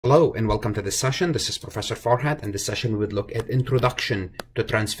Hello and welcome to this session. This is Professor Farhat, and this session we would look at Introduction to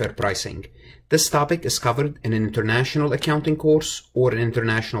Transfer Pricing. This topic is covered in an international accounting course or an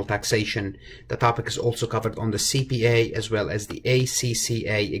international taxation. The topic is also covered on the CPA as well as the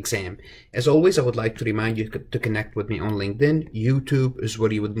ACCA exam. As always, I would like to remind you to connect with me on LinkedIn. YouTube is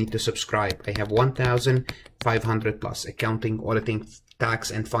where you would need to subscribe. I have 1,500 plus accounting, auditing,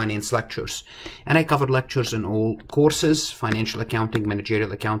 tax and finance lectures, and I cover lectures in all courses: financial accounting,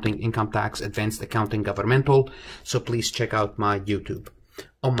 managerial accounting, income tax, advanced accounting, governmental. So please check out my YouTube.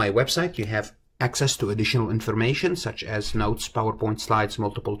 On my website you have access to additional information such as notes, PowerPoint slides,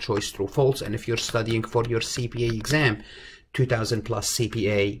 multiple choice true false, and if you're studying for your CPA exam, 2,000 plus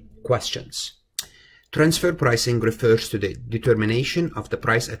CPA questions. Transfer pricing refers to the determination of the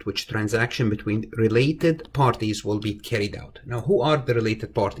price at which transaction between related parties will be carried out. Now, who are the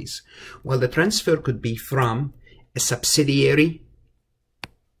related parties? Well, the transfer could be from a subsidiary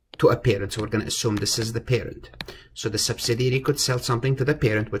to a parent. So we're going to assume this is the parent. So the subsidiary could sell something to the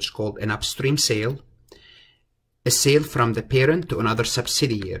parent, which is called an upstream sale. A sale from the parent to another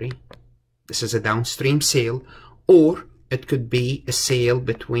subsidiary. This is a downstream sale. Or it could be a sale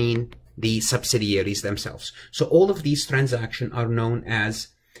between the subsidiaries themselves. So all of these transactions are known as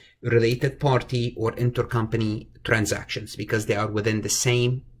related party or intercompany transactions because they are within the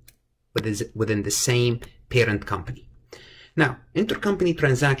same parent company. Now, intercompany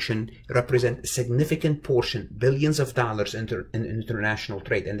transaction represent a significant portion, billions of dollars in international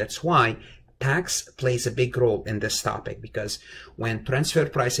trade, and that's why tax plays a big role in this topic, because when transfer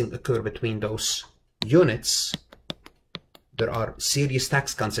pricing occur between those units, there are serious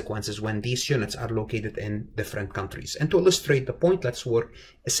tax consequences when these units are located in different countries. And to illustrate the point, let's work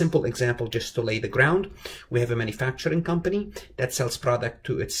a simple example just to lay the ground. We have a manufacturing company that sells product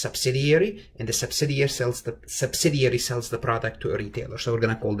to its subsidiary, and the subsidiary sells the product to a retailer. So we're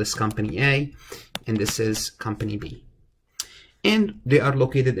going to call this company A, and this is company B. And they are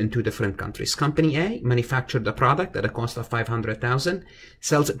located in two different countries. Company A manufactured the product at a cost of $500,000,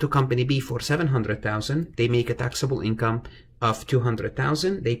 sells it to Company B for $700,000. They make a taxable income of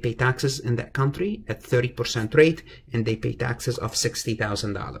 $200,000. They pay taxes in that country at 30% rate, and they pay taxes of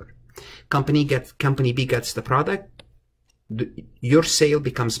 $60,000. Company B gets the product. Your sale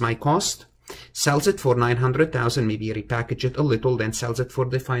becomes my cost. Sells it for $900,000, maybe repackage it a little, then sells it for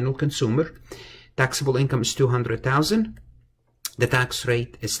the final consumer. Taxable income is $200,000. The tax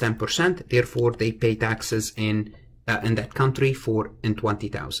rate is 10%, therefore they pay taxes in that country for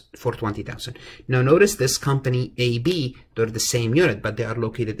 $20,000. Now notice this company AB, they're the same unit, but they are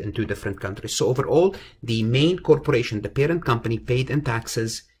located in two different countries. So overall, the main corporation, the parent company, paid in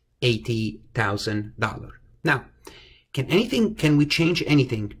taxes $80,000. Now, can we change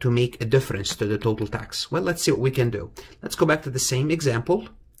anything to make a difference to the total tax? Well, let's see what we can do. Let's go back to the same example,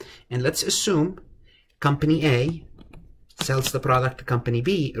 and let's assume company A sells the product to company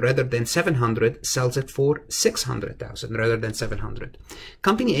B, rather than $700,000, sells it for $600,000 rather than $700,000.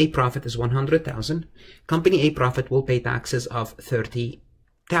 Company A profit is $100,000. Company A profit will pay taxes of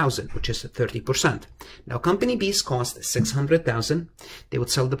 $30,000, which is 30%. Now, company B's cost is $600,000. They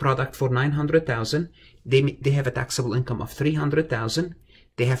would sell the product for $900,000. They have a taxable income of $300,000.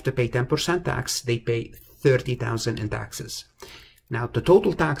 They have to pay 10% tax. They pay $30,000 in taxes. Now, the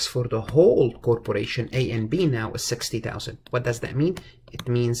total tax for the whole corporation, A and B, now is $60,000. What does that mean? It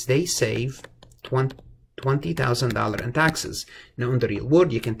means they save $20,000 in taxes. Now, in the real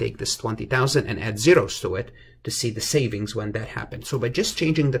world, you can take this $20,000 and add zeros to it to see the savings when that happens. So by just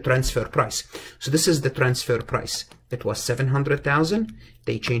changing the transfer price. So this is the transfer price. It was $700,000.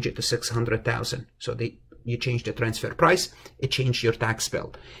 They change it to $600,000. So you change the transfer price. It changed your tax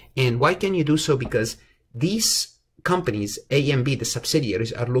bill. And why can you do so? Because these companies, A and B, the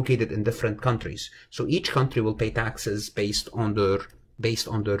subsidiaries, are located in different countries. So each country will pay taxes based on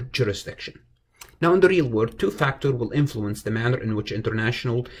their jurisdiction. Now, in the real world, two factors will influence the manner in which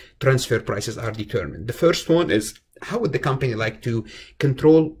international transfer prices are determined. The first one is, how would the company like to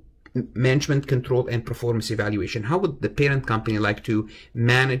control management control and performance evaluation? How would the parent company like to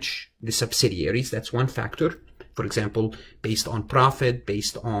manage the subsidiaries? That's one factor. For example, based on profit,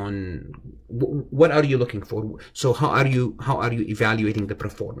 based on what are you looking for? So how are you evaluating the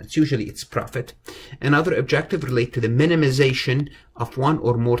performance? Usually it's profit. Another objective relates to the minimization of one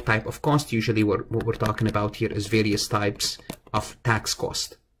or more type of cost. Usually what we're talking about here is various types of tax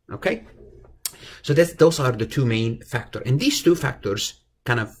cost. Okay? So those are the two main factors. And these two factors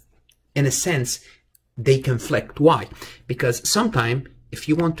kind of, in a sense, they conflict. Why? Because sometimes if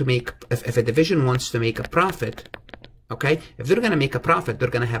you want to make, if a division wants to make a profit, Okay, if they're going to make a profit, they're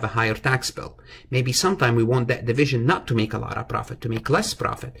going to have a higher tax bill. Maybe sometime we want that division not to make a lot of profit, to make less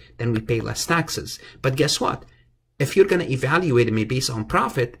profit, then we pay less taxes. But guess what? If you're going to evaluate me based on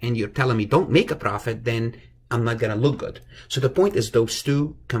profit and you're telling me don't make a profit, then I'm not going to look good. So the point is those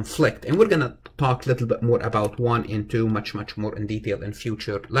two conflict. And we're going to talk a little bit more about 1 and 2 much more in detail in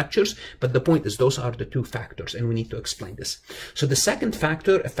future lectures. But the point is those are the two factors and we need to explain this. So the second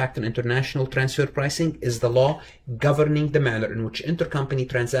factor, a factor in international transfer pricing, is the law governing the manner in which intercompany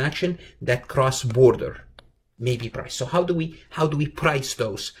transaction that cross border may be priced. So how do we price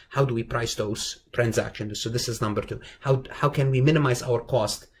those? How do we price those transactions? So this is number 2. How can we minimize our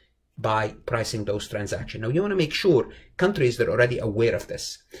cost by pricing those transactions? Now you want to make sure countries that are already aware of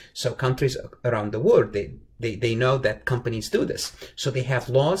this. So countries around the world, they know that companies do this. So they have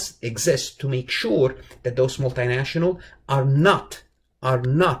laws exist to make sure that those multinational are not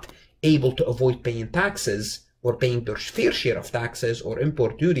able to avoid paying taxes or paying their fair share of taxes or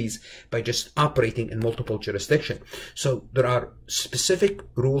import duties by just operating in multiple jurisdictions. So there are specific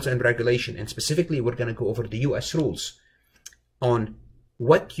rules and regulation, and specifically we're going to go over the US rules on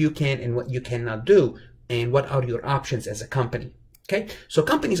what you can and what you cannot do and what are your options as a company. Okay, so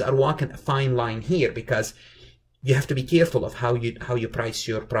companies are walking a fine line here because you have to be careful of how you price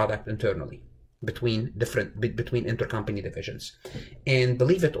your product internally between intercompany divisions. And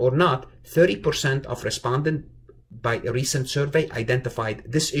believe it or not, 30% of respondents by a recent survey identified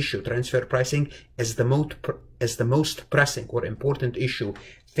this issue, transfer pricing, as the most pressing or important issue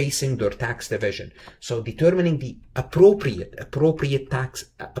facing their tax division. So determining the appropriate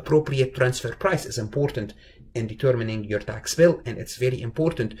transfer price is important in determining your tax bill, and it's very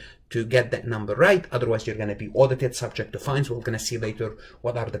important to get that number right. Otherwise, you're going to be audited, subject to fines. We're going to see later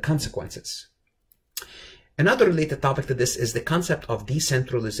what are the consequences. Another related topic to this is the concept of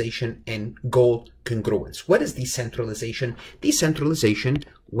decentralization and goal congruence. What is decentralization? Decentralization,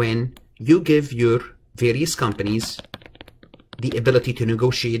 when you give your various companies the ability to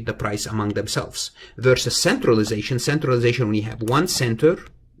negotiate the price among themselves, versus centralization. Centralization, when you have one center,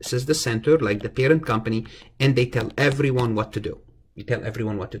 this is the center, like the parent company, and they tell everyone what to do. You tell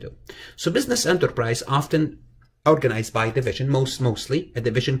everyone what to do. So business enterprise often organized by division. Mostly a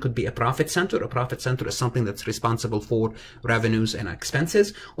division could be a profit center. A profit center is something that's responsible for revenues and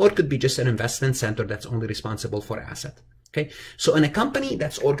expenses, or it could be just an investment center that's only responsible for asset. Okay, so in a company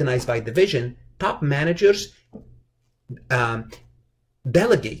that's organized by division, top managers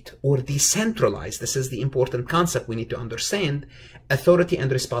delegate or decentralize. This is the important concept we need to understand. Authority and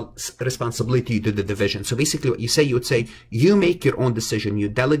responsibility to the division. So basically what you say, you would say you make your own decision, you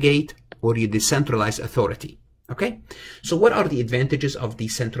delegate or you decentralize authority. Okay, so what are the advantages of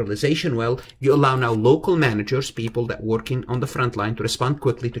decentralization? Well, you allow now local managers, people that working on the front line, to respond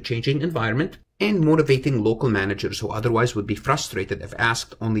quickly to changing environment, and motivating local managers who otherwise would be frustrated if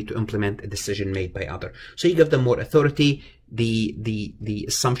asked only to implement a decision made by other. So you give them more authority. The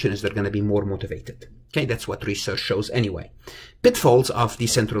assumption is they're going to be more motivated. Okay, that's what research shows anyway. Pitfalls of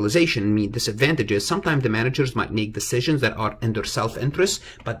decentralization mean disadvantages. Sometimes the managers might make decisions that are in their self-interest,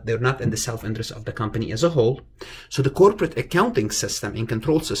 but they're not in the self-interest of the company as a whole. So the corporate accounting system and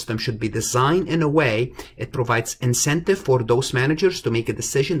control system should be designed in a way it provides incentive for those managers to make a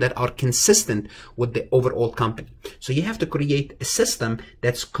decision that are consistent with the overall company. So you have to create a system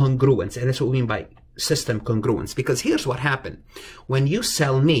that's congruent, and that's what we mean by system congruence. Because here's what happened. When you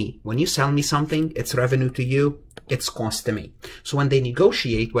sell me something, it's revenue to you, it's cost to me. So when they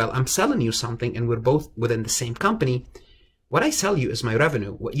negotiate, well, I'm selling you something and we're both within the same company. What I sell you is my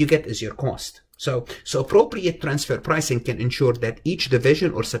revenue. What you get is your cost. So appropriate transfer pricing can ensure that each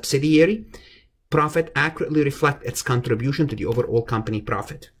division or subsidiary profit accurately reflect its contribution to the overall company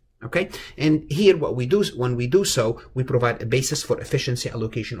profit. Okay, and here what we do, when we do so, we provide a basis for efficiency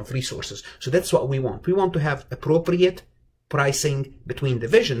allocation of resources. So that's what we want. We want to have appropriate pricing between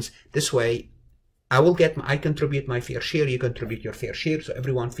divisions. This way, I contribute my fair share, you contribute your fair share, so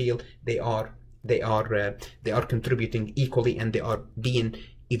everyone feel they are contributing equally and they are being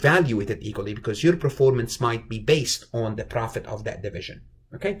evaluated equally, because your performance might be based on the profit of that division.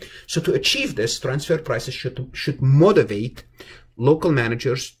 Okay, so to achieve this, transfer prices should motivate local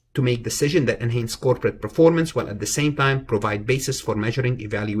managers to make decisions that enhance corporate performance, while at the same time provide basis for measuring,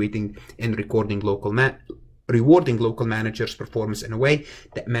 evaluating, and rewarding local managers' performance in a way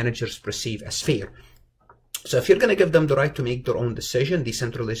that managers perceive as fair. So if you're going to give them the right to make their own decision,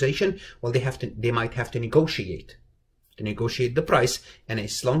 decentralization, well, they might have to negotiate the price, and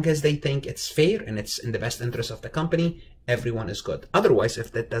as long as they think it's fair and it's in the best interest of the company, everyone is good. Otherwise,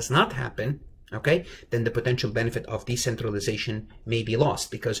 if that does not happen, okay, then the potential benefit of decentralization may be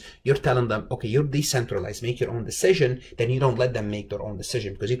lost, because you're telling them, okay, you're decentralized, make your own decision. Then you don't let them make their own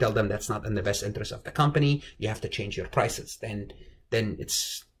decision, because you tell them that's not in the best interest of the company. You have to change your prices. Then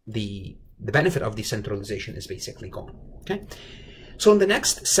it's the benefit of decentralization is basically gone. Okay. So in the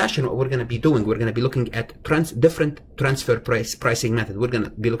next session, what we're going to be doing, we're going to be looking at different transfer pricing methods. We're going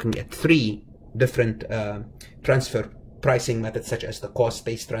to be looking at 3 different transfer pricing methods, such as the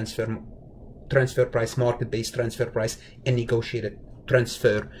cost-based transfer price, market-based transfer price, and negotiated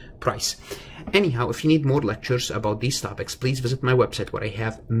transfer price. Anyhow, if you need more lectures about these topics, please visit my website, where I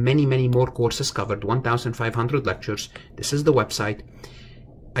have many more courses covered, 1,500 lectures. This is the website.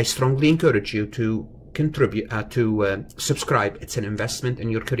 I strongly encourage you to contribute, subscribe. It's an investment in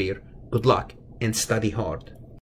your career. Good luck and study hard.